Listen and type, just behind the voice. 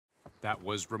That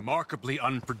was remarkably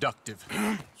unproductive.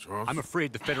 Charles? I'm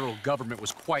afraid the federal government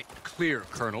was quite clear,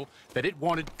 Colonel, that it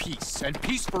wanted peace, and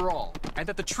peace for all, and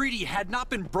that the treaty had not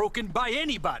been broken by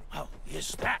anybody. Oh,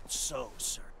 is that so,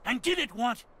 sir? And did it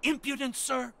want impudence,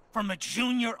 sir, from a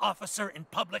junior officer in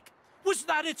public? Was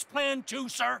that its plan too,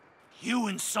 sir? You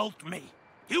insult me.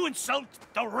 You insult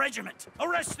the regiment.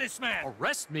 Arrest this man.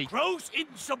 Arrest me? Gross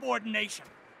insubordination.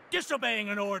 Disobeying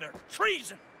an order.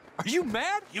 Treason. Are you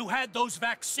mad? You had those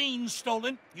vaccines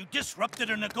stolen. You disrupted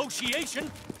a negotiation.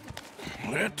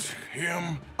 Let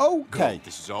him... Okay.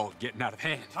 This is all getting out of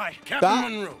hand. Hi, Captain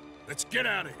That- Monroe, let's get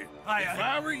out of here. Aye, If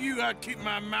aye. I were you, I'd keep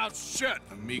my mouth shut,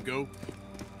 amigo.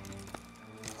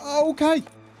 Okay.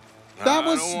 That I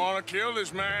was... don't want to kill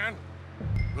this man,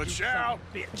 but shall.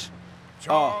 Bitch.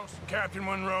 Charles, Captain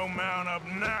Monroe, mount up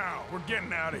now. We're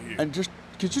getting out of here. And just...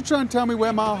 Could you try and tell me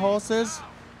where my horse is?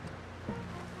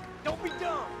 Don't be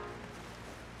dumb.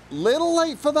 Little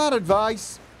late for that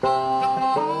advice.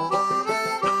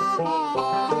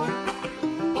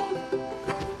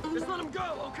 Just let him go,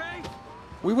 okay?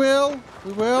 We will.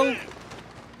 We will.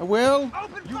 I will.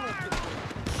 Open fire!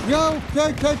 Yo,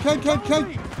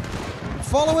 okay.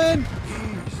 Following.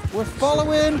 We're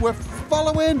following. We're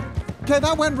following. Okay,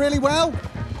 that went really well.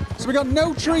 So we got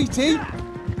no treaty.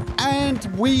 And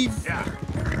we've...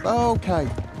 Okay.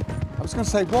 I was going to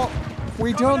say, what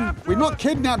we done? We've not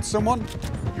kidnapped someone.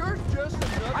 You're just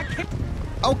another...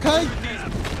 Okay.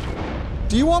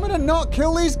 Do you want me to not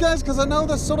kill these guys? Because I know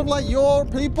they're sort of like your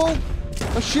people.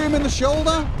 I shoot him in the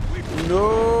shoulder.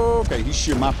 No. Okay, he's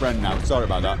shooting my friend now. Sorry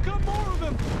about that. Got more of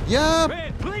them. Yeah.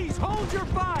 Man, please hold your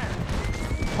fire.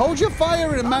 Hold your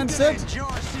fire, the man said. Enjoy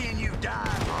seeing you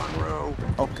die, Monroe.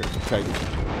 Okay.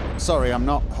 Sorry, I'm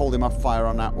not holding my fire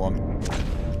on that one.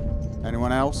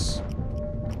 Anyone else?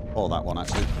 Oh, that one,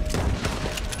 actually.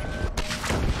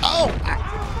 Oh!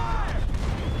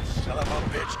 Son of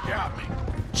a bitch got me.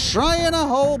 Trying to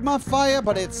hold my fire,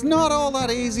 but it's not all that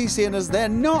easy, seeing as they're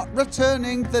not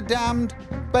returning the damned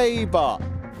Baber.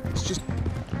 Let's just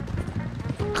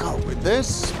go with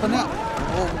this. But now,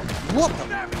 oh, what the?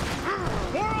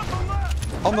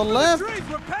 We're On the left? Trees,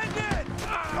 we're penned in.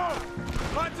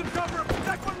 Find some cover.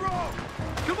 Protect Monroe.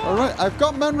 Come on. All right, I've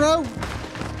got Monroe.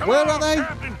 Come Where on, are they?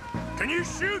 Captain. Can you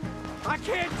shoot? I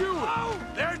can't do it. Oh,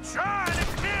 They're trying to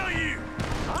kill you.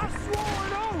 I swore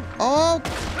an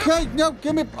oath. Okay, no,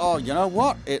 give me... Oh, you know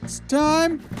what? It's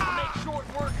time. I'll make short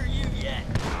work of you yet.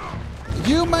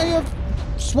 You may have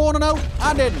sworn an oath.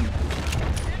 I didn't. Get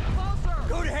closer.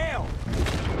 Go to hell.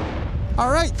 All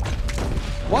right.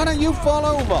 Why don't you fall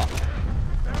over?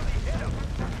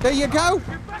 There you go.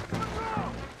 Get back to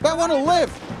Monroe. That one will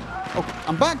live. Oh,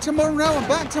 I'm back to Monroe. I'm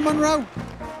back to Monroe.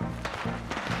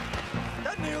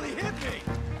 That nearly hit me.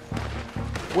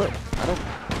 Well, I don't...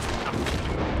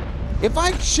 If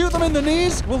I shoot them in the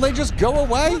knees, will they just go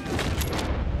away?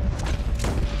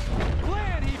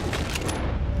 Plan,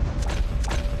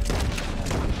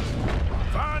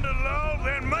 Find a lull,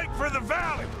 then make for the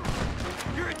valley.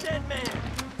 You're a dead man.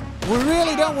 We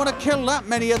really don't want to kill that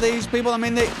many of these people. I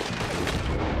mean, they...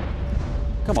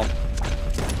 Come on.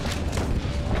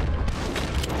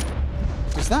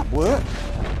 Does that work?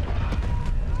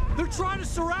 They're trying to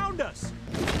surround us.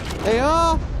 They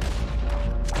are.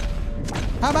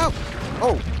 How about...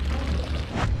 Oh,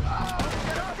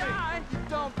 Die, you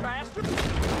dumb bastard.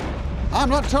 I'm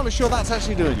not totally sure that's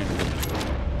actually doing anything.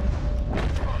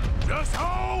 Just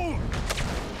hold.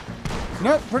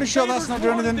 Nope, pretty sure that's not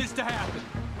doing anything. This to happen.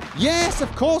 Yes,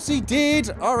 of course he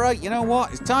did. All right, you know what?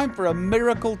 It's time for a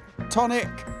miracle tonic.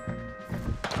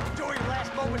 Enjoy your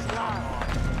last moments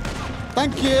alive.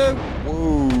 Thank you.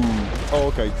 Whoa. Oh,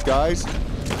 okay, guys.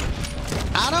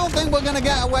 I don't think we're going to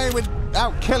get away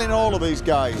without killing all of these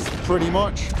guys, pretty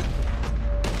much.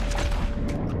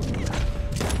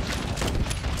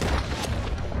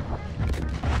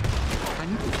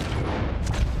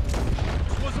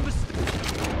 This was a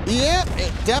mistake. Yep,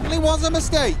 it definitely was a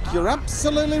mistake. You're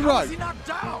absolutely How right. is he not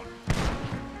down?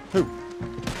 Who?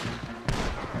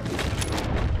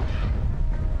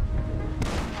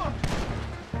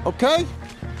 Okay.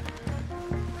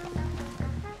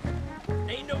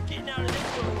 Ain't no getting out of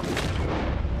this little.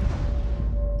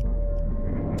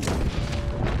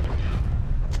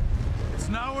 It's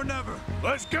now or never.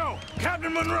 Let's go.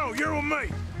 Captain Monroe, you're with me.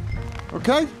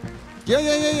 Okay.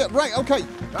 Yeah. Right, okay.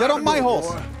 Get on my Good horse.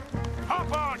 boy.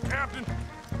 Hop on, Captain.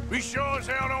 We sure as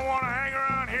hell don't want to hang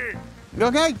around here.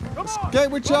 Okay. Come on,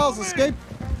 Escape with Charles. follow me. Escape.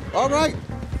 All right.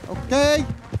 Okay.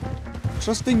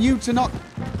 Trusting you to not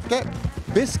get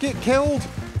Biscuit killed.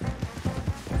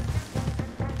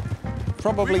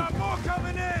 Probably. We got more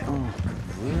coming in. Oh,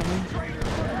 really?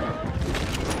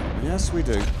 Yes, we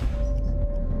do.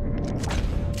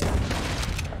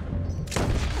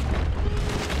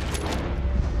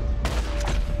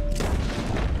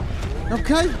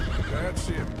 Okay? That's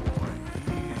it, boy.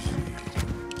 Easy.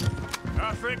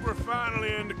 I think we're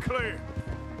finally in the clear.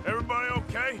 Everybody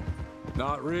okay?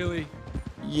 Not really.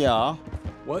 Yeah.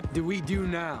 What do we do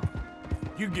now?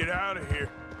 You get out of here.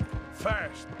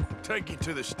 Fast. Take you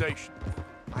to the station.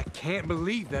 I can't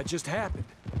believe that just happened.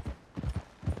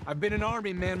 I've been an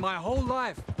army man my whole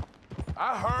life.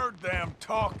 I heard them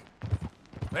talking.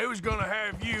 They was gonna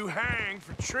have you hanged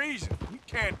for treason. You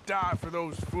can't die for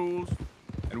those fools.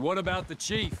 And what about the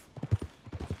chief?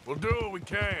 We'll do what we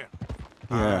can.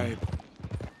 Yeah. All right.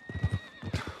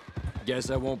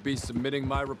 Guess I won't be submitting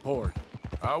my report.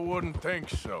 I wouldn't think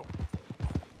so.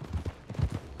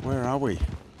 Where are we?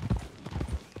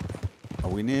 Are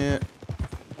we near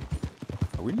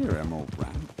Emerald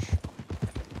Ranch?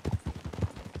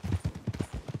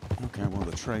 Okay, well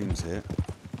the train's here.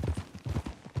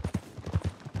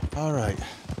 All right.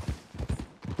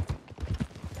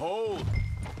 Hold.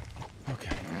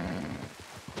 Okay.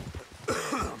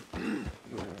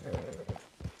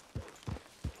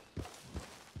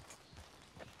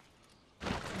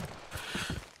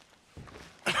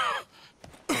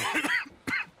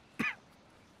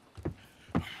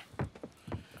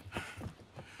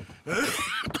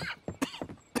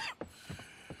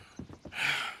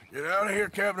 Get out of here,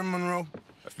 Captain Monroe.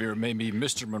 I fear it may be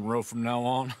Mr. Monroe from now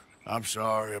on. I'm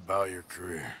sorry about your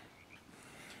career.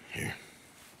 Here.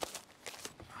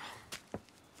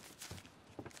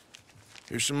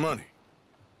 Here's some money.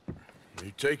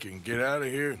 You take it and get out of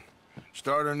here and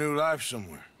start a new life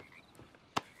somewhere.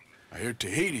 I hear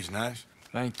Tahiti's nice.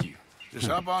 Thank you. Just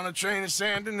hop on a train to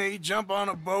Saint Denis, jump on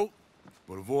a boat,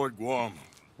 but avoid Guam.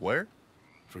 Where?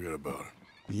 Forget about it.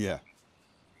 Yeah.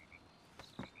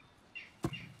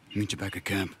 Meet you back at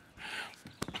camp.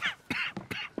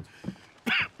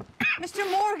 Mr.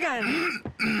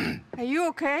 Morgan! Are you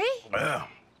okay? Well,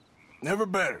 never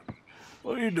better.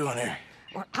 What are you doing here?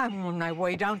 Well, I'm on my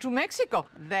way down to Mexico.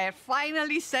 They're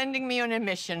finally sending me on a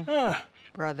mission.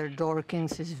 Brother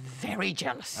Dorkins is very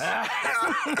jealous.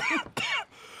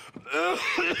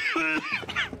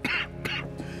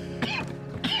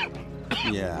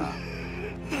 Yeah.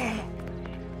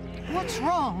 What's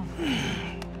wrong?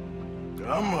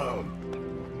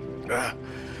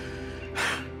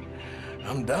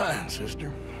 I'm dying,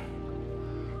 sister.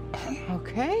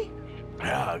 Okay.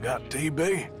 Yeah, I got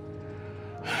TB.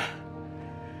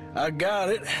 I got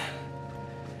it.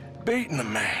 Beating a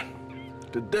man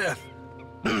to death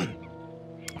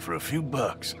for a few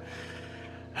bucks.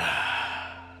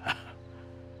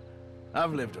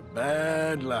 I've lived a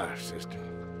bad life, sister.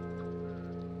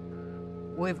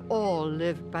 We've all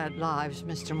lived bad lives,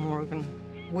 Mr. Morgan.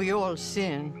 We all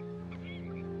sin.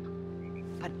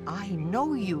 But I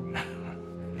know you.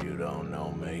 You don't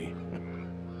know me.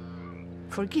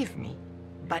 Forgive me,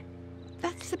 but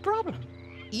that's the problem.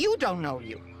 You don't know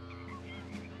you.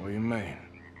 What do you mean?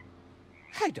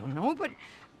 I don't know, but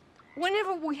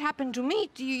whenever we happen to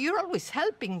meet, you're always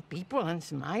helping people and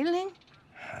smiling.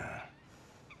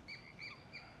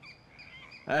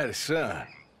 I had a son.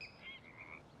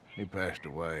 He passed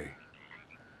away.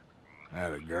 I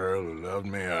had a girl who loved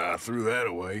me. I threw that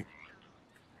away.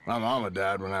 My mama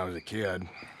died when I was a kid.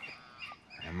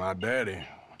 And my daddy,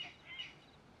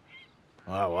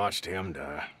 well, I watched him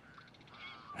die.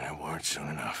 And it weren't soon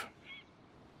enough.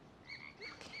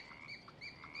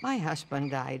 My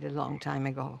husband died a long time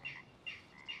ago.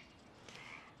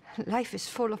 Life is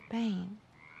full of pain.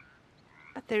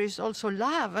 But there is also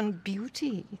love and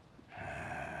beauty.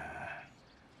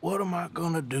 What am I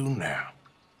gonna do now?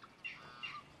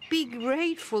 Be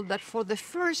grateful that for the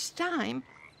first time,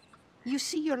 you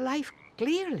see your life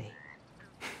clearly.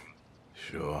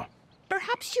 Sure.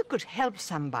 Perhaps you could help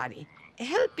somebody.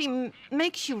 Helping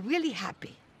makes you really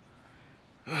happy.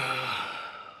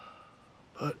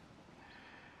 But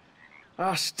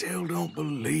I still don't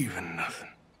believe in nothing.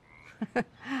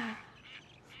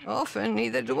 Often,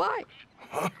 neither do I.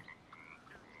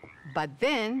 But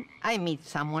then I meet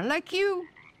someone like you,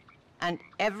 and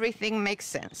everything makes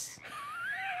sense.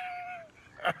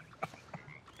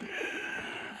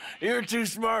 You're too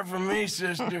smart for me,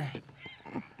 sister.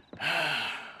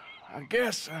 I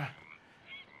guess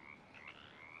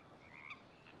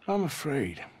I'm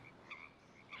afraid.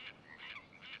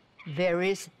 There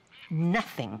is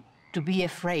nothing to be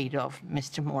afraid of,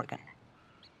 Mr. Morgan.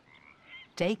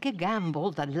 Take a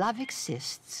gamble that love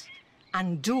exists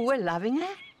and do a loving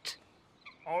act.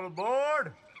 All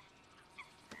aboard?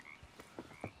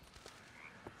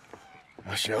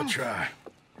 I shall try.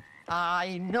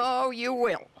 I know you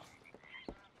will.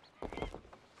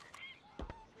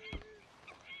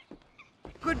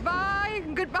 Goodbye,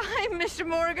 goodbye, Mr.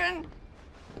 Morgan.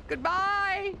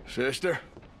 Goodbye. Sister,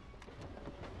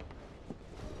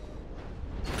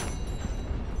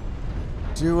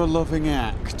 Do a loving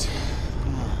act.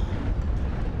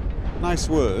 Nice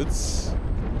words.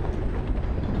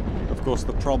 Of course,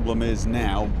 the problem is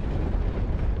now,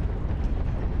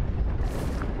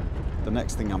 the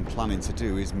next thing I'm planning to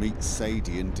do is meet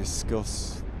Sadie and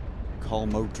discuss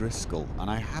Colm O'Driscoll. And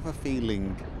I have a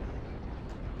feeling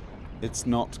it's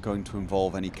not going to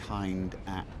involve any kind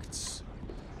acts.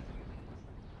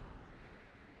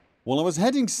 Well, I was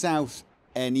heading south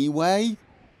anyway,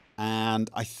 and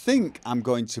I think I'm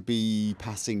going to be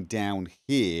passing down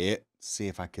here, see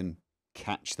if I can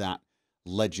catch that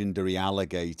legendary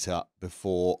alligator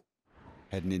before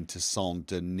heading into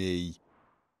Saint-Denis.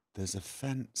 There's a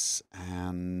fence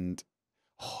and...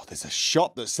 oh, there's a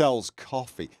shop that sells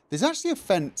coffee. There's actually a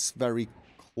fence very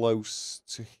close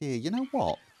to here. You know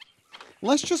what?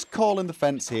 Let's just call in the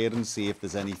fence here and see if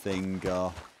there's anything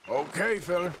Okay,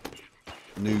 fella.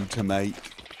 new to make.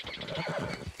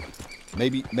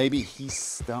 Maybe he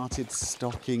started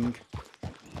stocking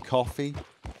coffee.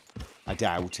 I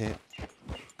doubt it.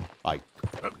 I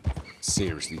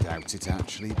seriously doubt it,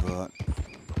 actually, but...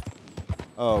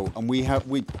 oh, and we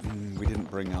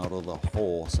didn't bring our other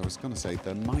horse. I was going to say,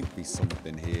 there might be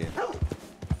something here.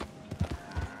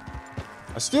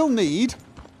 I still need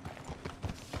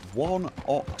 1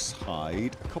 ox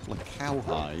hide, a couple of cow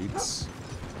hides,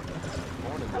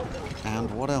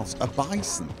 and what else? A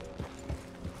bison.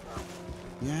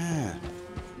 Yeah.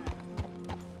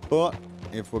 But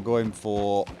if we're going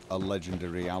for a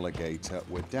legendary alligator,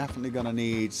 we're definitely going to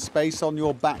need space on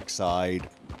your backside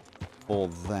for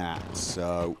that.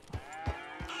 So,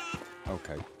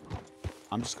 okay.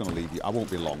 I'm just going to leave you. I won't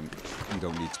be long. You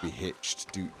don't need to be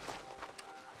hitched.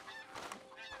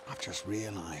 I've just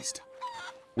realised.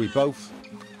 We both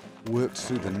worked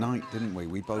through the night, didn't we?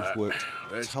 We both worked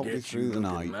totally through the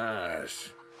night. Nice.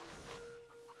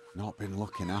 Not been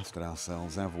looking after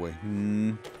ourselves, have we?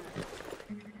 And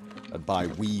by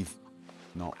we've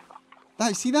not...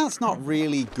 see, that's not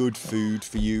really good food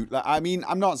for you. I mean,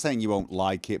 I'm not saying you won't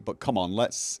like it, but come on,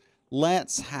 let's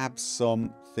have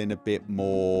something a bit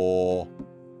more...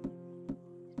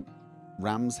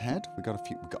 ram's head? We got a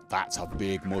few... that's a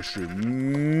big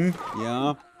mushroom.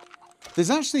 Yeah. There's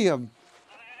actually a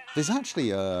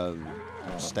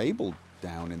stable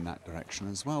down in that direction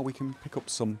as well. We can pick up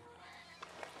some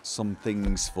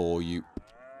things for you.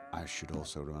 I should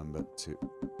also remember to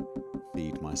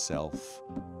feed myself.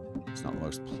 It's not the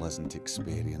most pleasant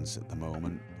experience at the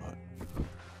moment, but...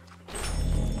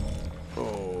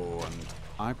 oh, and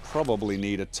I probably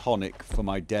need a tonic for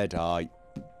my dead eye.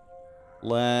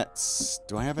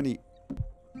 Do I have any...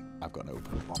 I've got an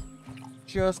open one.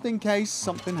 Just in case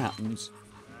something happens.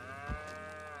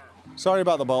 Sorry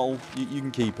about the bottle. You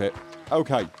can keep it.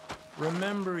 Okay.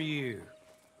 Remember you.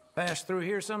 Passed through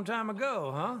here some time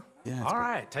ago, huh? Yeah. All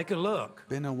right, take a look.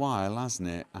 Been a while, hasn't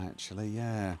it, actually?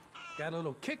 Yeah. Got a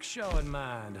little kick show in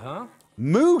mind, huh?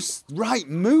 Moose! Right,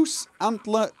 moose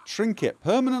antler trinket.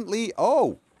 Permanently...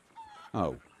 oh.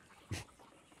 Oh.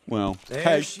 Well, there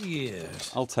hey, she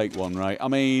is. I'll take one, right? I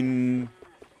mean...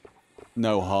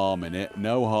 no harm in it.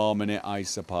 No harm in it, I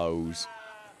suppose.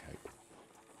 Okay.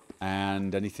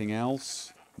 And anything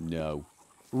else? No.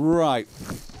 Right.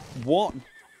 What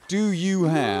do you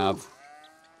have?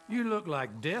 You look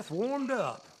like death warmed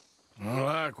up. Well,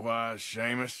 likewise,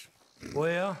 Seamus.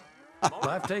 Well,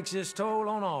 life takes its toll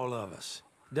on all of us,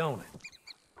 don't it?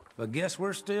 But guess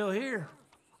we're still here.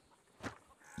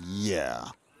 Yeah.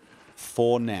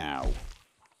 For now.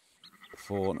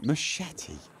 For...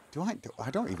 machete. I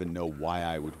don't even know why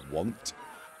I would want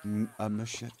a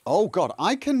machete. Oh, God.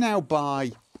 I can now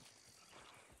buy...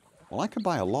 well, I can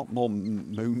buy a lot more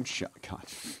moonshine.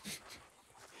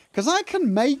 Because I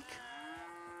can make...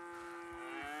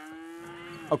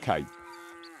 okay.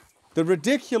 The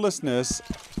ridiculousness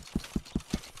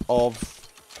of...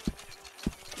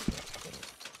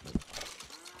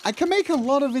 I can make a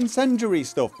lot of incendiary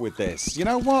stuff with this. You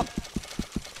know what?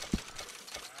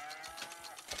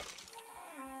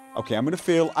 Okay, I'm going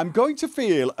to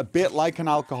feel a bit like an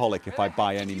alcoholic if I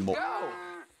buy any more.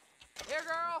 Here,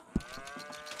 girl.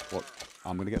 What?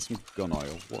 I'm going to get some gun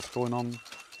oil. What's going on?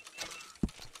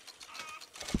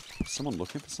 Is someone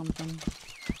looking for something?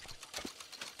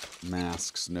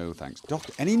 Masks, no thanks.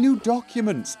 Any new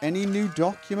documents? Any new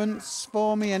documents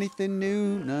for me? Anything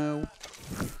new? No.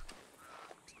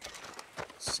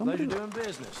 Somebody... pleasure doing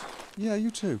business. Yeah,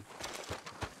 you too.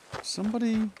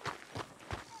 Somebody...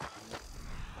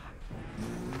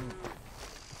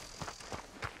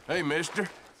 Hey, mister.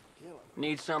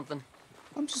 Need something?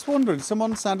 I'm just wondering,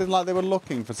 someone sounded like they were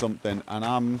looking for something, and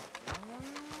I'm...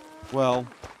 well...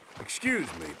 excuse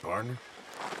me, partner.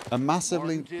 a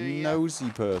massively nosy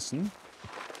person.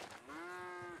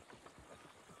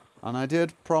 And I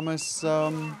did promise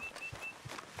a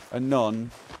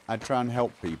nun I'd try and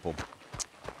help people.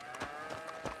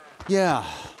 Yeah.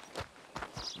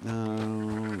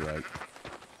 Alright.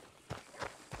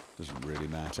 Doesn't really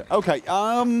matter. Okay,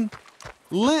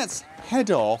 let's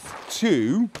head off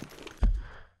to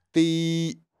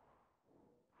the...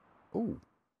 Oh.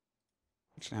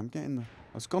 Actually, I'm getting the...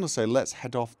 I was going to say let's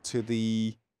head off to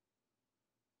the...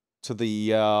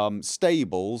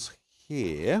 stables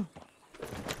here.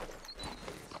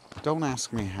 Don't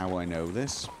ask me how I know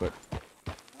this, but...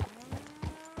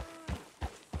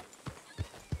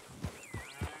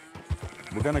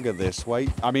 We're going to go this way.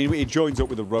 I mean, it joins up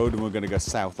with the road, and we're going to go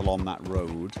south along that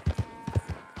road.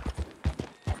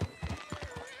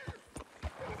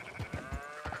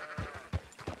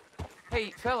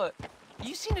 Hey, fella,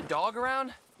 you seen a dog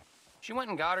around? She went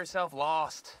and got herself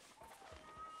lost.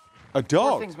 A Poor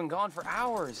dog? thing's been gone for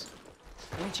hours.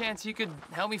 Any chance you could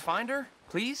help me find her,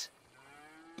 please?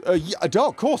 Yeah, a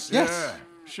dog, of course, yes. Yeah,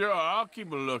 sure, I'll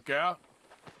keep a lookout.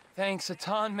 Thanks a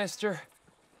ton, mister.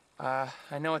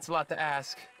 I know it's a lot to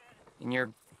ask, in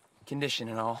your condition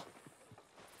and all.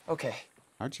 Okay.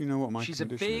 How do you know what my She's a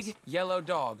condition big, is? yellow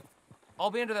dog. I'll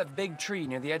be under that big tree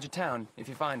near the edge of town if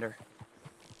you find her.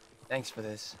 Thanks for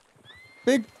this.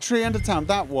 Big tree under town,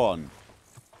 that one.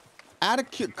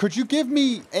 Could you give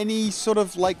me any sort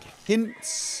of, like,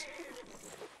 hints?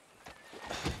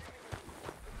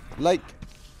 Like,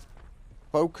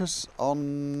 focus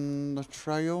on the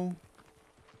trail?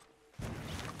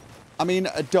 I mean,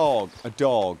 a dog.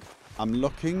 I'm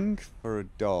looking for a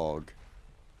dog.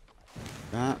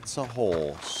 That's a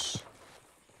horse.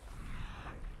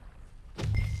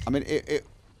 I mean, it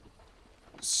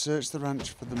search the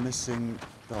ranch for the missing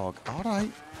dog. All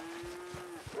right.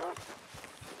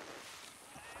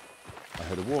 I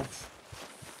heard a wolf.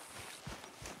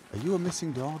 Are you a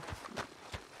missing dog?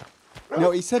 No,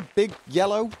 he said big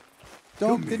yellow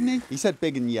dog, didn't he? He said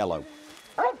big and yellow.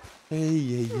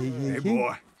 Hey,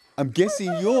 Boy. I'm guessing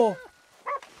you're...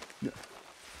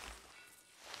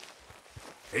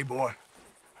 Hey, boy.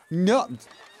 No.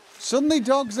 Suddenly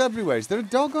dogs everywhere. Is there a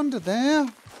dog under there?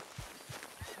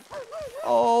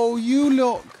 Oh, you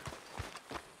look.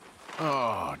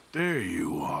 Oh, there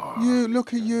you are. You,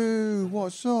 look at you.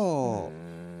 What's up?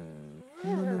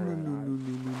 No.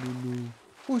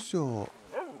 What's up?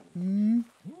 Hmm?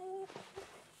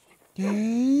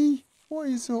 Hey? What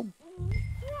is up?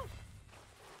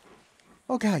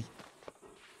 Okay.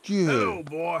 Hello,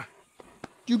 boy.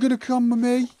 You gonna come with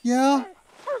me? Yeah?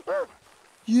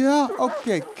 Yeah?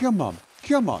 Okay, come on.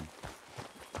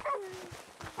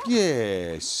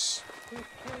 Yes.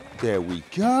 There we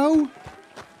go.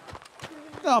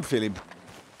 I'm feeling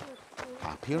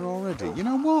happier already. You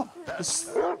know what?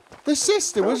 The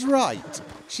sister was right.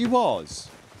 She was.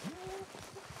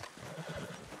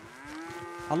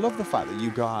 I love the fact that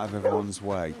you go out of everyone's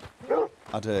way.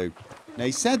 I do. Now,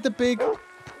 he said the big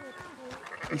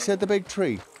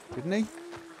tree, didn't he?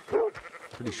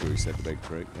 Pretty sure he said the big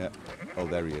tree, yeah. Oh,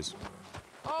 there he is.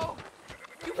 Oh,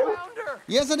 you found her!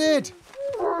 Yes, I did!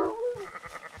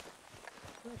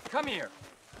 Come here.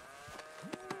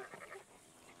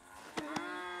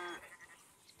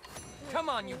 Come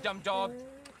on, you dumb dog.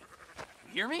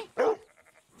 You hear me?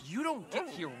 You don't get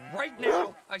here right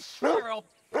now, I swear I'll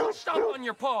stomp on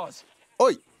your paws.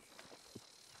 Oi!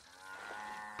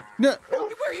 No! Where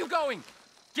are you going?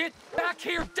 Get back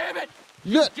here, damn it!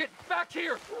 No! Get back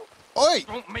here! Oi!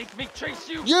 Don't make me chase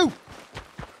you! You!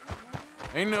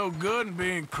 Ain't no good in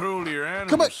being cruel to your Come on.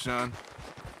 animals, son.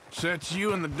 Sets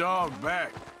you and the dog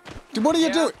back. What are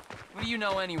you doing? What do you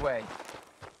know anyway?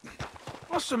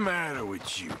 What's the matter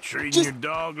with you? Treating Just- your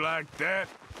dog like that?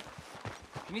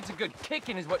 She needs a good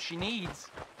kicking is what she needs.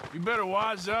 You better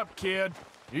wise up, kid.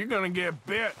 You're gonna get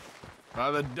bit.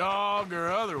 By the dog or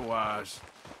otherwise.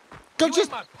 Go You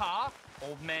just... ain't my pa,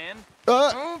 old man.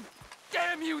 Uh... Oh,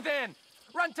 damn you then!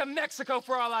 Run to Mexico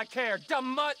for all I care,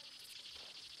 dumb mutt!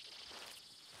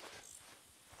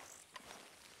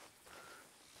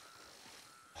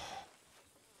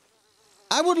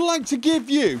 I would like to give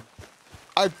you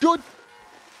a good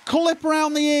clip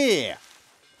around the ear.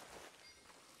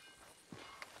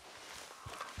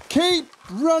 Keep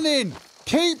running.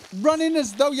 Keep running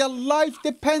as though your life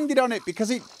depended on it, because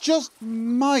it just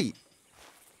might.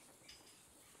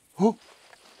 Oh.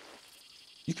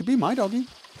 You could be my doggy.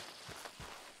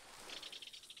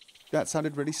 That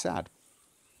sounded really sad.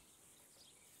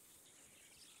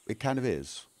 It kind of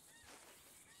is.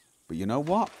 But you know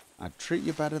what? I'd treat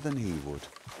you better than he would.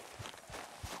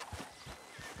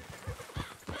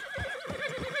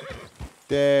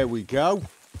 There we go.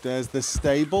 There's the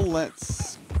stable.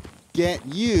 Let's get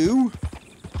you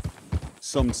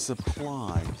some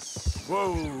supplies.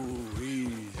 Whoa,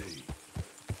 easy.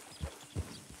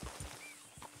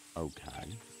 Okay.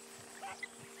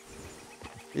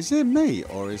 Is it me,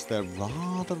 or is there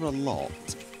rather a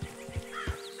lot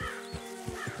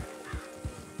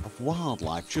of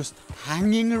wildlife just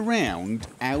hanging around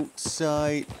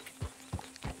outside?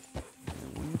 I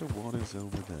wonder what is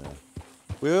over there.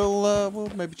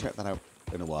 We'll maybe check that out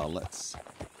in a while.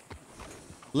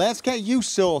 Let's get you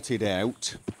sorted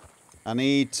out. I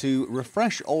need to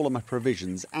refresh all of my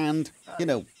provisions, and you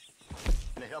know,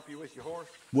 can I help you with your horse?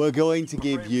 We're going to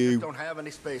give you. Don't have any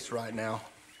space right now.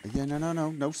 Yeah,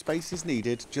 no space is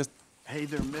needed. Just. Hey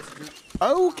there, mister.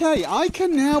 Okay, I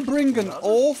can now bring an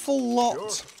awful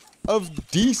lot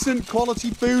of decent quality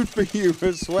food for you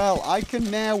as well. I can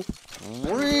now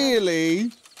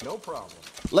really. No problem.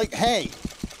 Like hay.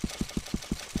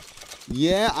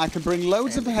 Yeah, I can bring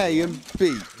loads of hay and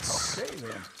beets. Okay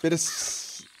then. Bit of.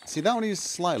 See, that one is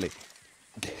slightly.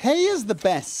 Hay is the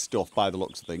best stuff by the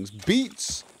looks of things.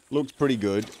 Beets looks pretty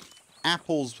good.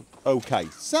 Apples, okay.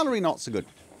 Celery, not so good.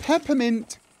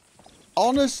 Peppermint,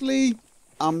 honestly,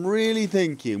 I'm really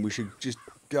thinking we should just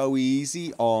go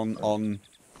easy on...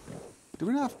 Do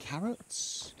we not have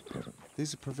carrots?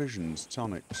 These are provisions,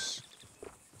 tonics.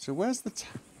 So where's the...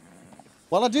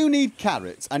 Well, I do need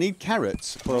carrots. I need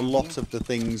carrots for a lot of the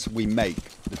things we make,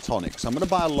 the tonics. So I'm going to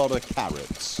buy a lot of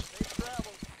carrots.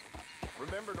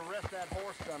 Remember to rest that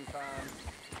horse sometime.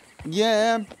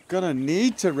 Yeah, I'm gonna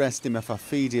need to rest him if I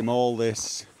feed him all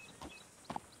this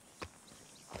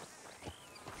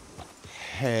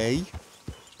hay.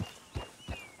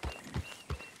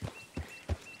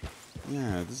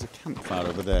 Yeah, there's a campfire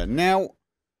over there. Now,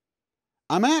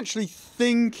 I'm actually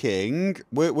thinking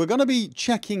we're going to be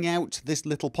checking out this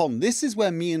little pond. This is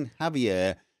where me and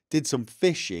Javier did some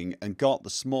fishing and got the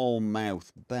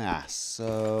smallmouth bass.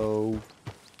 So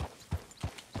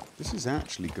this is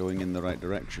actually going in the right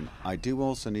direction. I do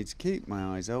also need to keep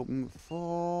my eyes open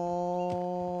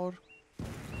for...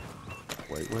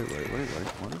 Wait.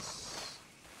 What is...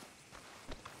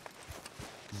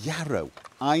 yarrow.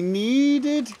 I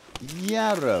needed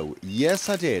yarrow. Yes,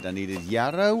 I did. I needed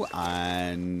yarrow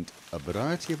and a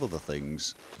variety of other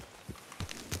things.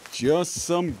 Just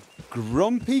some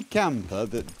grumpy camper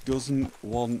that doesn't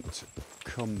want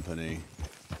company.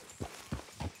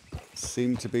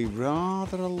 Seem to be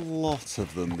rather a lot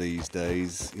of them these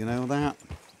days. You know that?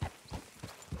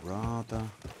 Rather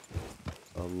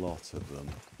a lot of them.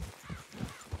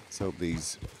 Let's hope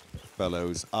these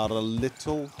fellows are a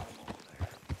little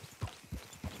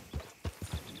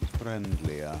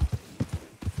friendlier.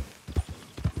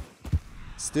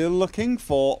 Still looking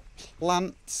for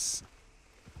plants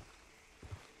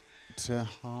to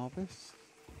harvest.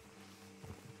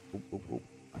 Oh.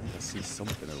 I see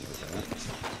something over there.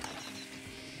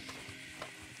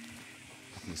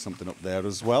 There's something up there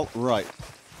as well. Right.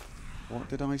 What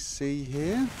did I see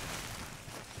here?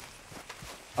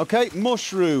 Okay,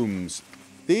 mushrooms.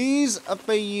 These are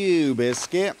for you,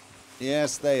 Biscuit.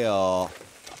 Yes, they are.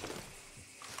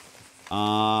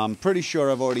 I'm pretty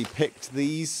sure I've already picked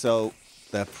these, so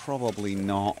they're probably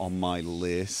not on my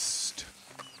list.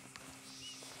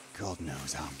 God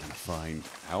knows how I'm going to find...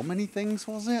 How many things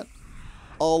was it?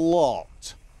 A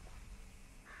lot.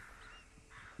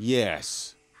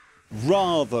 Yes.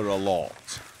 Rather a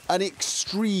lot. An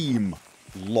extreme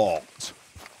lot.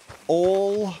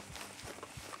 All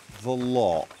the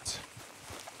lot.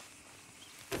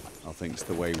 I think it's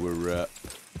the way we're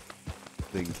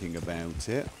thinking about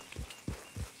it.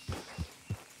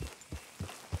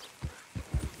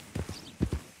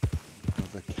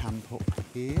 Another camp up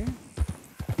here.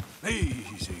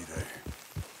 Easy there.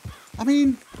 I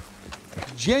mean,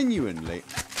 genuinely.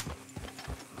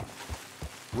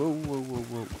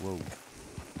 Whoa.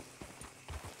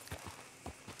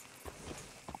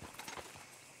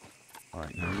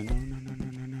 Alright,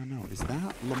 no. Is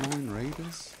that Lemoyne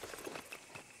Raiders?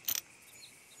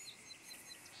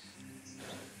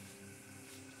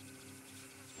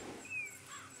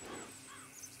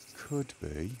 Could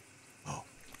be. Oh.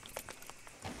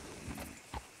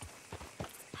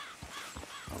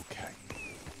 Okay.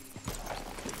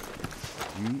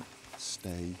 You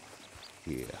stay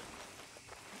here.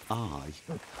 I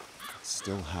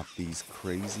still have these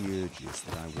crazy urges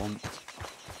that I want.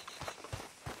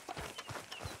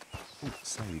 Oh,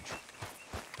 sage.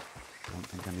 Don't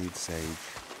think I need sage.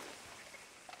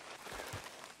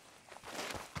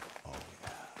 Oh,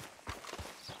 yeah.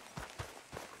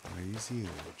 Crazy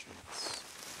urges.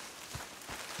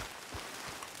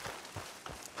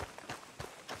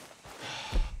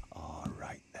 All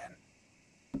right, then.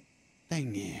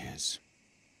 Thing is...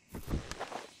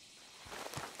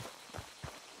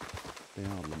 They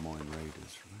are Lemoyne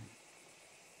Raiders, right?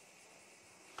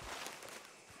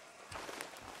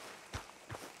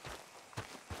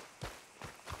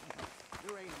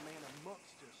 There ain't a man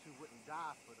amongst us who wouldn't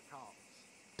die for the cause.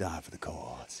 Die for the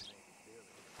cause.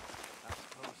 I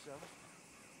suppose so.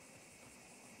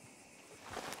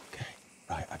 Okay,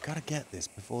 right, I gotta get this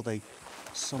before they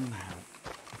somehow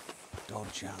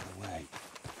dodge out of the way.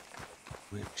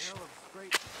 Which...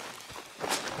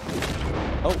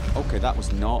 Oh, okay, that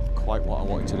was not quite what I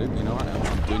wanted to do. You know what?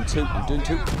 I'm doing two. I'm doing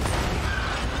two.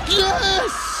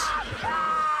 Yes!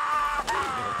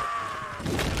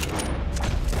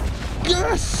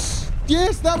 Yes!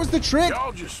 Yes, that was the trick!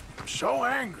 Y'all just so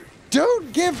angry.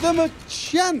 Don't give them a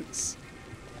chance!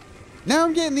 Now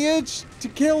I'm getting the urge to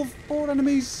kill 4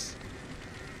 enemies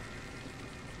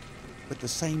with the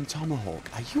same tomahawk.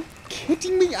 Are you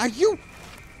kidding me? Are you...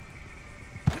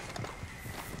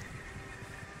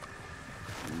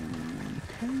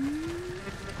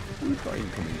 We've got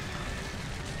incoming.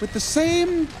 With the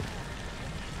same...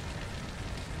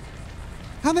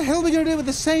 How the hell are we going to do it with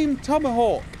the same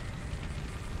tomahawk?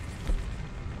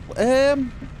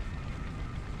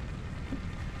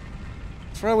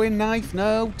 Throwing knife,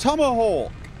 no.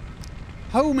 Tomahawk.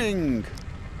 Homing.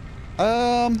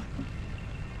 Oh,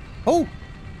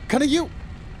 can I you...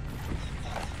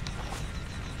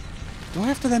 Do I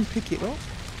have to then pick it up?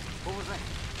 What was that?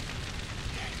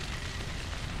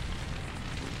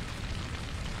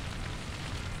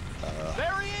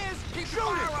 There he is! Keep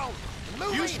shooting!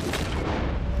 Moving!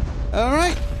 All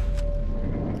right.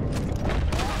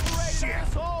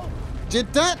 Asshole!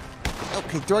 Did that?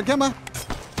 Okay, do I get my...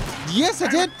 Yes, I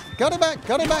did. Got it back.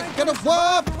 Got it back. Got it.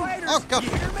 Whoop. Oh, God. You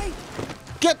hear me?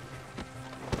 Get.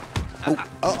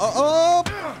 Oh.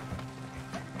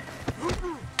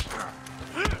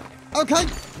 Okay.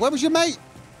 Where was your mate?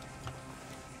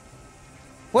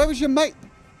 Where was your mate?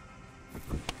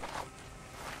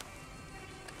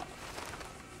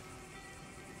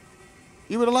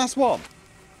 You were the last one.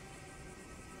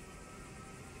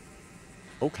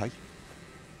 Okay.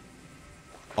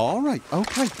 All right.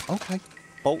 Okay. Okay.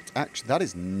 Bolt action. That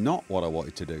is not what I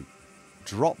wanted to do.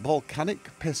 Drop volcanic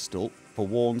pistol for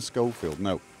Warren Schofield.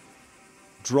 No.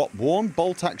 Drop Warren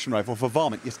bolt action rifle for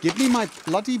varmint. Yes, give me my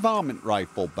bloody varmint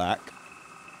rifle back.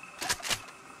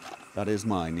 That is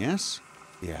mine, yes?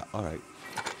 Yeah, all right.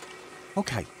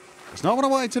 Okay. That's not what I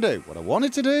wanted to do. What I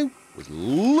wanted to do was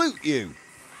loot you.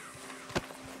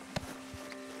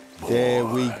 There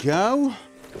we go.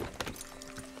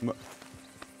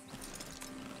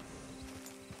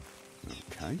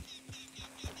 Okay.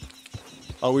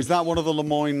 Oh, is that one of the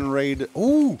Lemoyne Raiders?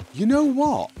 Oh, you know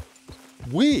what?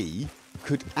 We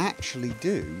could actually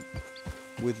do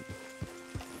with...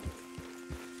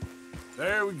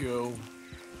 There we go.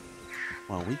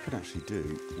 Well, we could actually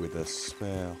do with a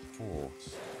spare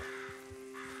horse.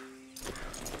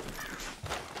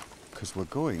 Because we're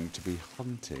going to be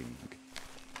hunting.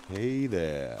 Hey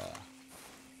there.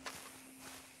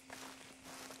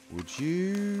 Would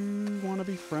you want to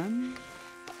be friends?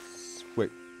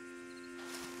 Wait.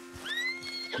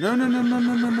 No.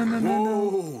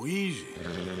 Whoa, easy.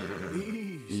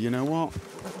 Easy. You know what?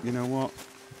 You know what?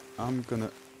 I'm gonna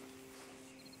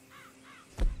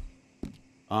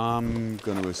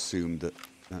assume that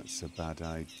that's a bad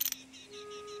idea.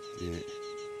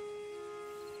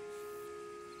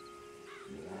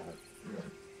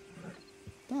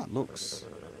 That looks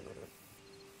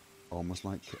almost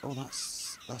like... Oh,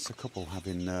 that's a couple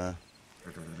having an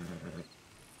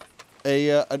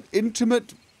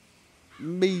intimate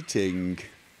meeting.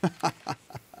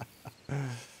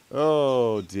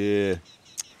 Oh dear.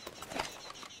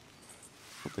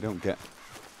 Hope they don't get...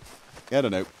 I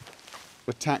don't know.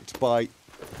 Attacked by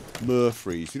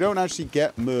Murfrees. You don't actually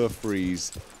get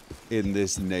Murfrees in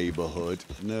this neighborhood.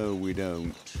 No, we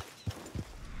don't.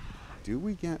 Do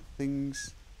we get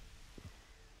things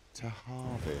to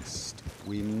harvest?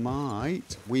 We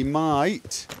might. We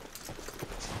might.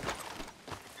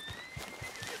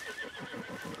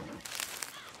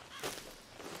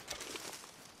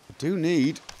 I do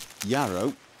need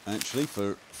yarrow, actually,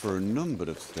 for a number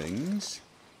of things.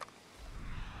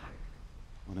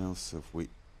 What else have we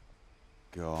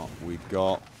got? We've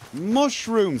got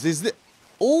mushrooms. Is this...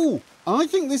 Oh, I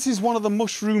think this is one of the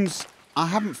mushrooms I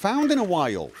haven't found in a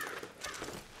while.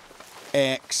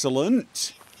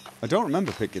 Excellent. I don't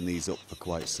remember picking these up for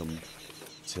quite some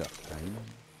time.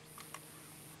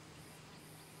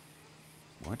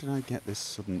 Why did I get this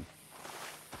sudden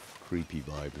creepy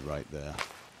vibe right there?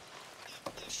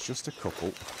 It's just a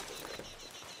couple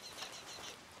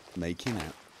making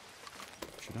out.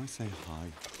 Should I say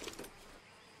hi?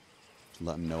 To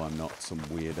let them know I'm not some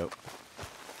weirdo.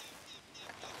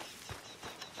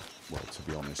 to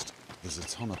be honest. There's a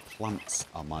ton of plants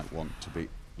I might want to be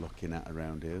looking at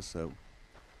around here, so...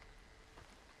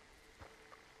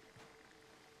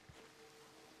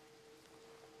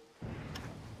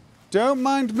 Don't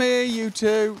mind me, you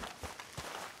two.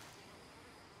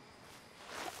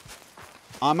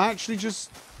 I'm actually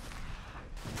just...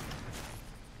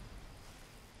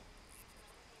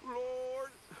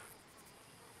 Lord.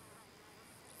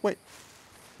 Wait.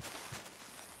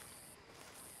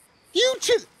 You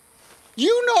two...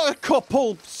 You not a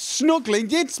couple snuggling.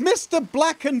 It's Mr.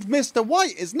 Black and Mr.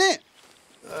 White, isn't it?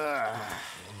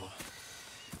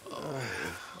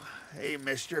 Hey,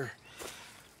 mister.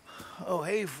 Oh,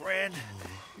 hey, friend.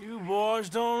 You boys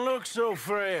don't look so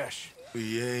fresh.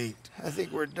 We ain't. I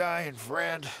think we're dying,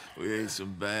 friend. We ate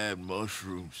some bad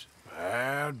mushrooms.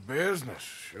 Bad business,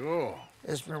 sure.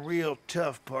 It's been real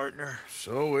tough, partner.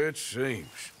 So it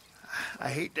seems. I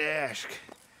hate to ask,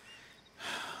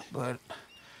 but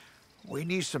we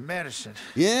need some medicine.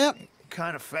 Yep.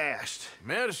 Kind of fast.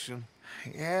 Medicine?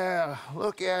 Yeah,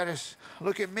 look at us.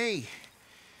 Look at me.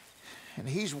 And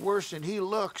he's worse than he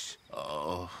looks.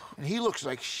 Oh. And he looks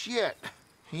like shit.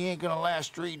 He ain't gonna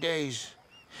last 3 days.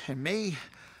 And me,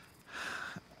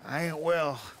 I ain't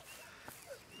well.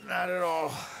 Not at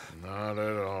all. Not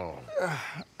at all.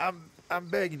 I'm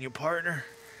begging you, partner.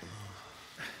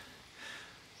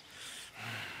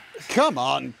 Come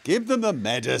on, give them the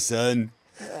medicine.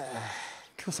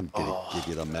 Of course I'm gonna give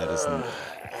you the medicine.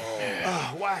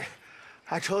 Why?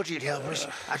 I told you you'd help us.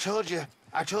 I told you,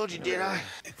 did I?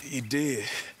 You did.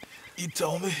 You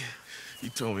told me. You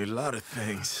told me a lot of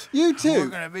things. You too. We're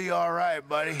gonna be all right,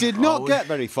 buddy. Did not get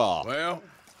very far. Well,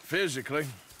 physically.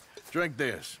 Drink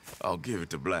this. I'll give it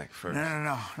to Black first.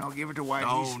 No. Don't give it to White.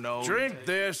 No. Drink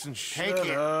this and shut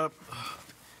up.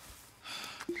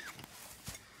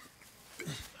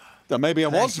 So maybe I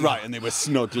was right and they were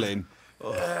snuggling.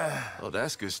 Oh,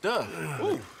 that's good stuff.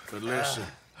 But listen,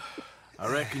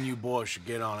 I reckon you boys should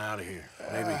get on out of here.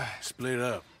 Maybe split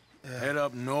up. Head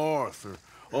up north or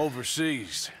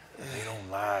overseas. They don't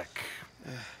like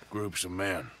groups of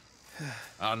men.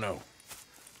 I know.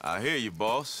 I hear you,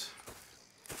 boss.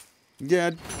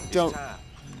 Yeah, don't...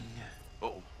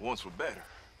 Oh, once we're better.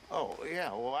 Oh,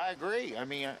 yeah, well, I agree. I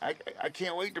mean, I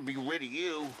can't wait to be rid of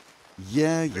you.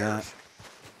 Yeah.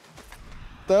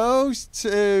 Those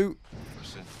two...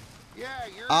 Yeah,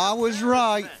 you're... I was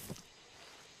right.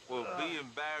 We'll be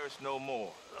embarrassed no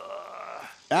more.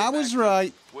 I was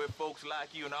right. Where folks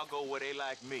like you, and I'll go where they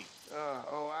like me.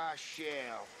 I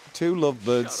shall. Two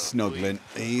lovebirds snuggling,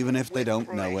 even if they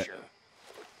don't know it.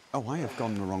 Oh, I have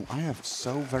gone the wrong... I have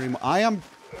so very much... I am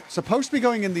supposed to be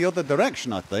going in the other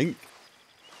direction, I think.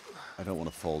 I don't want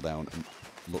to fall down and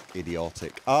look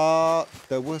idiotic.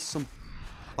 There were some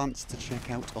plants to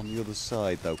check out on the other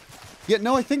side, though. Yeah,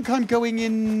 no, I think I'm going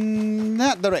in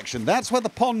that direction. That's where the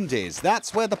pond is.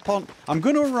 That's where the pond... I'm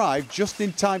going to arrive just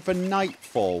in time for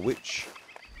nightfall, which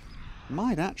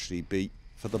might actually be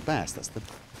for the best. That's the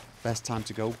best time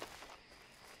to go.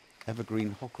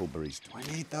 Evergreen huckleberries. Do I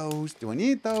need those? Do I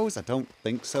need those? I don't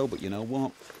think so, but you know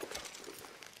what?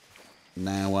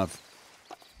 Now I've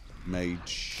made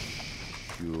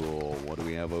sure. What do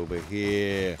we have over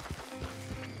here?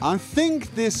 I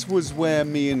think this was where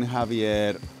me and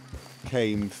Javier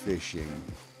came fishing.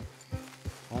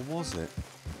 Or was it?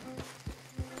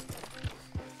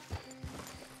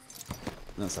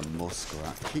 That's a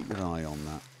muskrat. Keep your eye on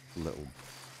that little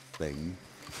thing.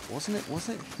 Wasn't it? Was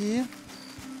it here?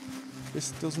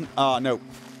 This doesn't... Ah, no.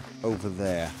 Over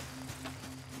there.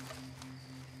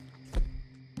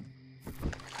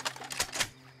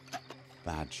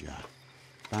 Badger.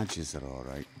 Badgers are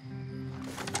alright.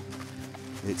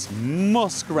 It's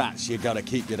muskrats you gotta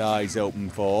keep your eyes open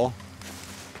for.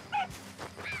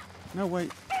 No,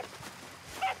 wait.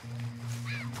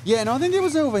 Yeah, no, I think it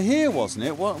was over here, wasn't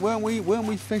it? Weren't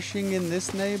we fishing in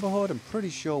this neighborhood? I'm pretty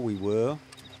sure we were.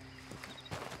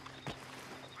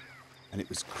 And it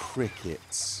was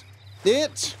crickets.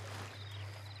 It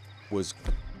was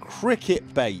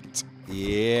cricket bait.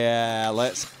 Yeah,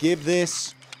 let's give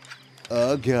this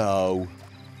a go.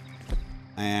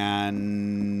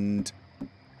 And...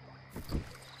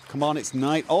 Come on, it's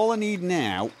night. All I need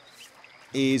now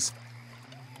is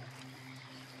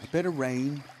a bit of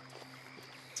rain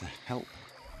to help.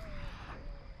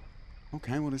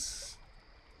 Okay, what is...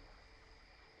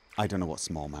 I don't know what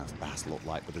smallmouth bass look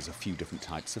like, but there's a few different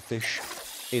types of fish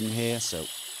in here, so...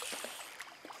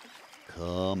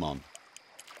 Come on.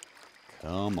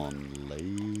 Come on,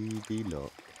 lady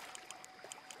luck.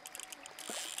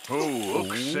 Oh,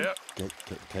 accept.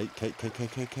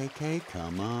 Okay,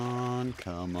 come on,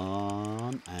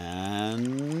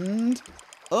 and...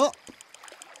 Up!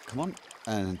 Come on.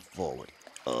 And forward.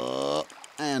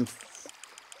 And...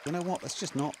 You know what? That's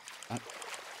just not...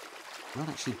 not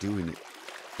actually doing it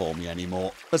for me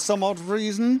anymore. For some odd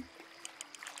reason.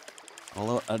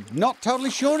 Although I'm not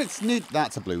totally sure it's neat.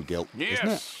 That's a bluegill, isn't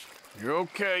it? You're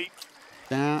okay.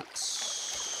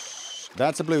 That's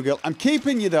a bluegill. I'm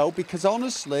keeping you, though, because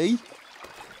honestly,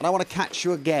 I want to catch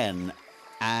you again.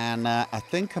 And I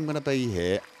think I'm going to be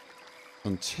here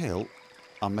until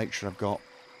I make sure I've got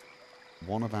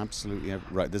one of absolutely every...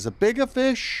 Right, there's a bigger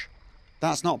fish.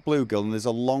 That's not bluegill, and there's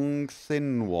a long,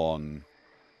 thin one.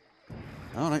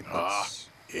 All right.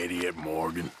 Idiot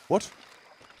Morgan. What?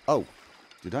 Oh,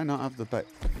 did I not have the bait?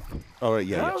 All right,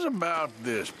 yeah. How's about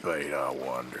this bait, I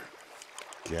wonder?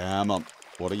 Come on.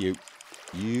 What are you?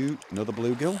 You another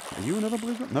bluegill? Are you another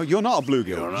bluegill? No, you're not a bluegill.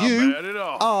 You're not you bad at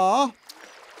all. are.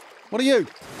 What are you?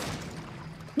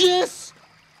 Yes!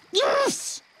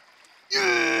 Yes!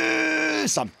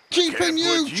 Yes! I'm keeping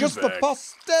you just for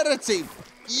posterity.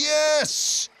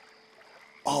 Yes!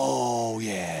 Oh,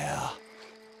 yeah.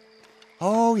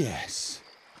 Oh, yes.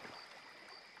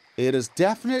 It has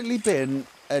definitely been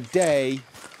a day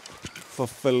for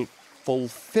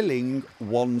fulfilling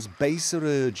one's baser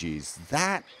urges.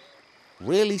 That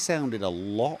really sounded a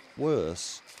lot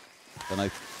worse than I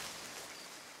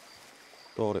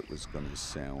thought it was going to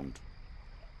sound.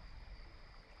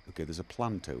 Okay, there's a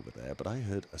plant over there, but I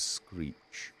heard a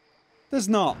screech. There's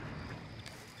not.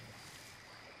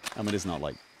 I mean, it's not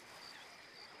like...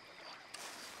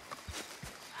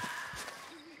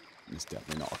 It's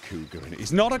definitely not a cougar in it.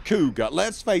 It's not a cougar.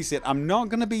 Let's face it, I'm not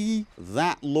going to be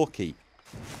that lucky.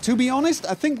 To be honest,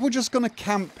 I think we're just going to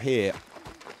camp here.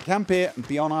 Camp here and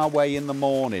be on our way in the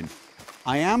morning.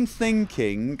 I am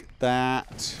thinking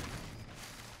that...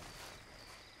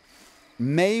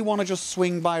 May want to just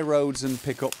swing by roads and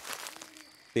pick up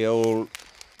the old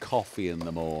coffee in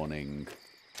the morning.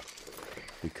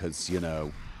 Because, you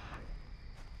know...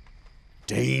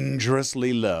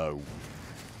 Dangerously low.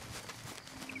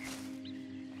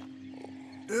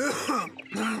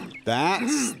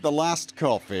 That's the last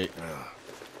coffee.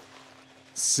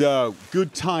 So,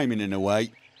 good timing in a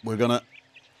way. We're gonna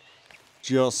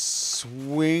just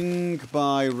swing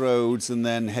by roads and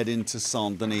then head into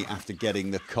Saint-Denis after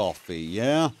getting the coffee,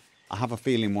 yeah? I have a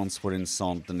feeling once we're in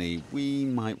Saint-Denis, we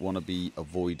might want to be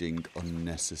avoiding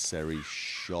unnecessary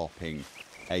shopping.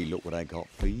 Hey, look what I got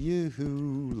for you.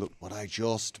 Look what I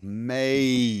just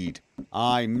made.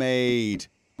 I made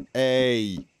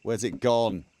a... Where's it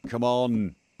gone? Come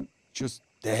on. Just...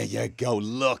 There you go.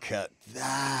 Look at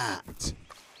that.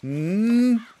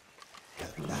 Look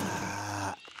at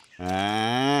that.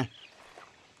 Ah.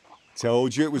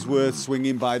 Told you it was worth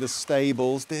swinging by the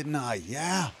stables, didn't I?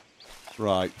 Yeah.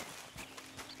 Right.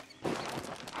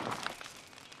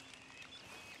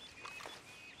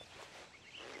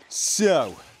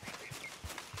 So,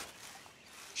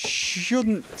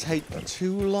 shouldn't take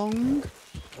too long.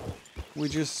 We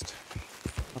just,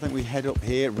 I think we head up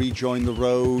here, rejoin the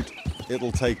road.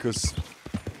 It'll take us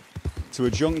to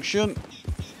a junction.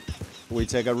 We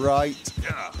take a right,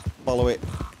 follow it.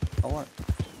 All right.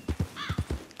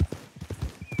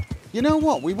 You know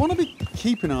what? We want to be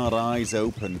keeping our eyes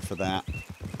open for that.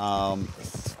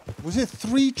 Was it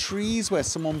 3 trees where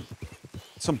some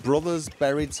brothers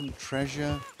buried some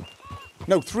treasure?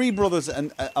 No, 3 brothers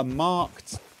and a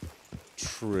marked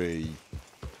tree.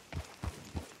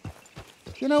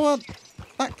 You know what?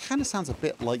 That kind of sounds a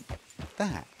bit like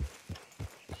that.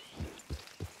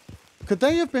 Could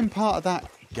they have been part of that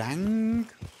gang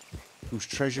whose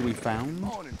treasure we found?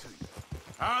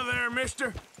 Hi there,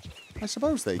 mister. I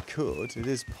suppose they could. It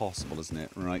is possible, isn't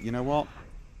it? Right, you know what?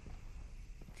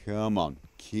 Come on.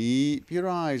 Keep your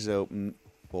eyes open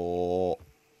for...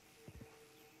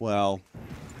 Well,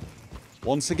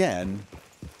 once again,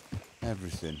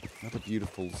 everything. What a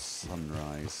beautiful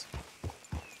sunrise.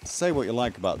 Say what you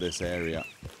like about this area.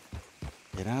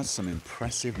 It has some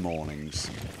impressive mornings.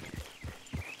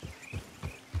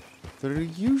 There are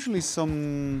usually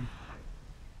some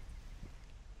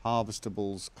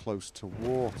harvestables close to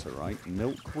water, right?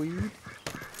 Milkweed?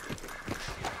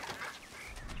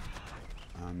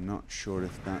 I'm not sure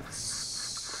if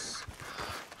that's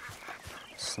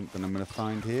something I'm going to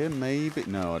find here. Maybe.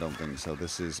 No, I don't think so.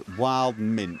 This is wild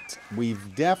mint.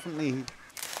 We've definitely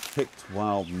picked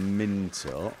wild mint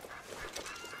up.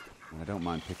 I don't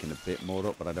mind picking a bit more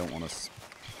up, but I don't want to...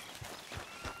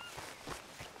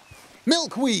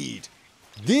 Milkweed!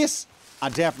 This I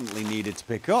definitely needed to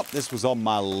pick up. This was on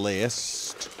my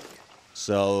list.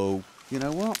 So, you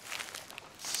know what?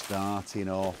 Starting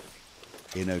off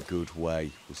in a good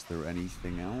way. Was there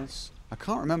anything else? I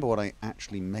can't remember what I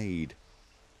actually made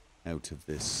out of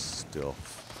this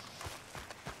stuff.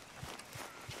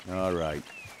 All right.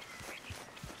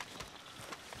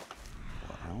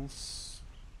 What else?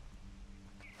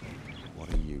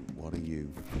 What are you? What are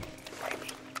you?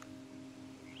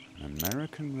 An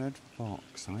American red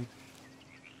fox. Okay.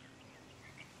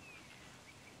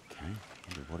 I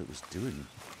wonder what it was doing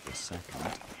for a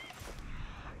second.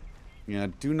 Yeah, I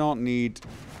do not need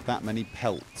that many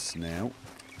pelts now.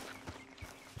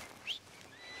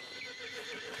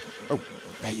 Oh,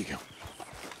 there you go.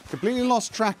 Completely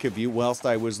lost track of you whilst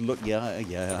I was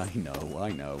yeah, I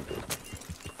know.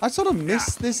 I sort of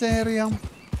miss this area.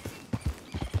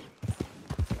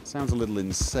 Sounds a little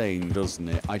insane, doesn't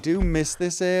it? I do miss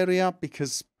this area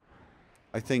because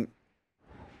I think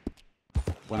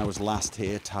when I was last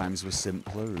here, times were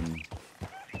simpler and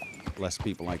less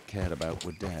people I cared about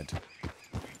were dead.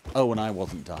 Oh, and I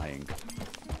wasn't dying.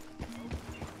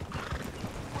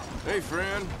 Hey,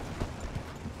 friend.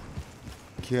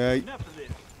 Okay. Enough of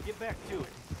this. Get back to it.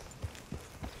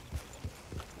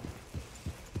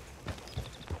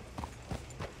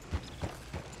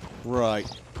 Right.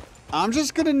 I'm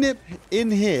just going to nip in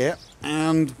here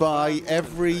and buy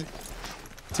every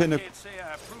tin of... I can't say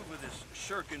I approve of this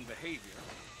shirking behavior.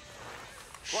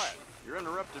 Quiet. You're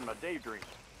interrupting my daydream.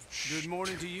 Good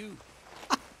morning to you.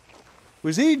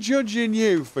 Was he judging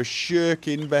you for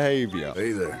shirking behaviour?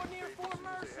 Hey there.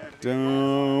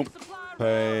 Don't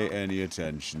pay any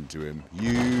attention to him.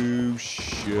 You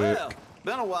shirk. Well,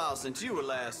 been a while since you were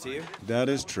last here. That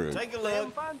is true. Take a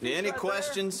look. Any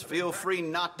questions, feel free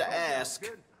not to ask.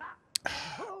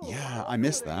 Yeah, I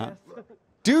missed that.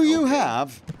 Do you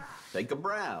have... Take a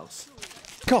browse.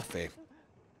 Coffee?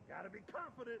 Gotta be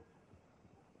confident.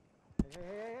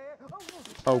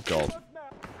 Oh, God.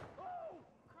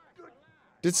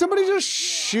 Did somebody just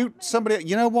shoot somebody?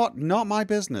 You know what? Not my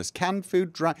business. Canned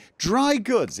food, dry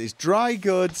goods. It's dry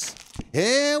goods.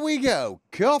 Here we go.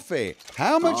 Coffee.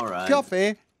 How much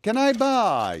coffee can I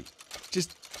buy?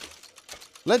 Just...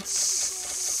 Let's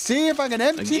see if I can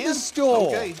empty the store.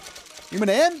 Okay. I'm going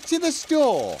to empty the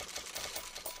store.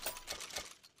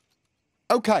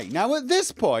 Okay, now at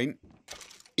this point,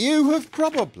 you have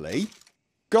probably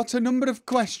got a number of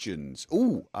questions.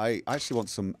 Ooh, I actually want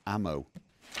some ammo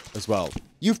as well.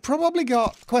 You've probably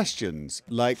got questions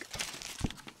like,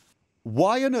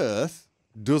 why on earth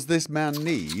does this man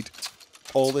need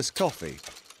all this coffee?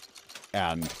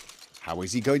 And how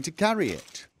is he going to carry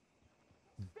it?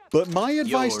 But my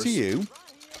advice to you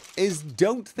is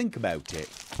don't think about it.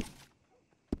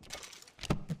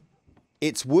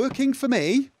 It's working for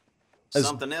me.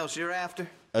 Something else you're after?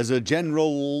 As a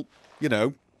general, you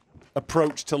know,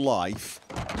 approach to life.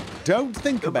 Don't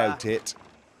think about it.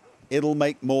 It'll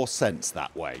make more sense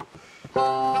that way.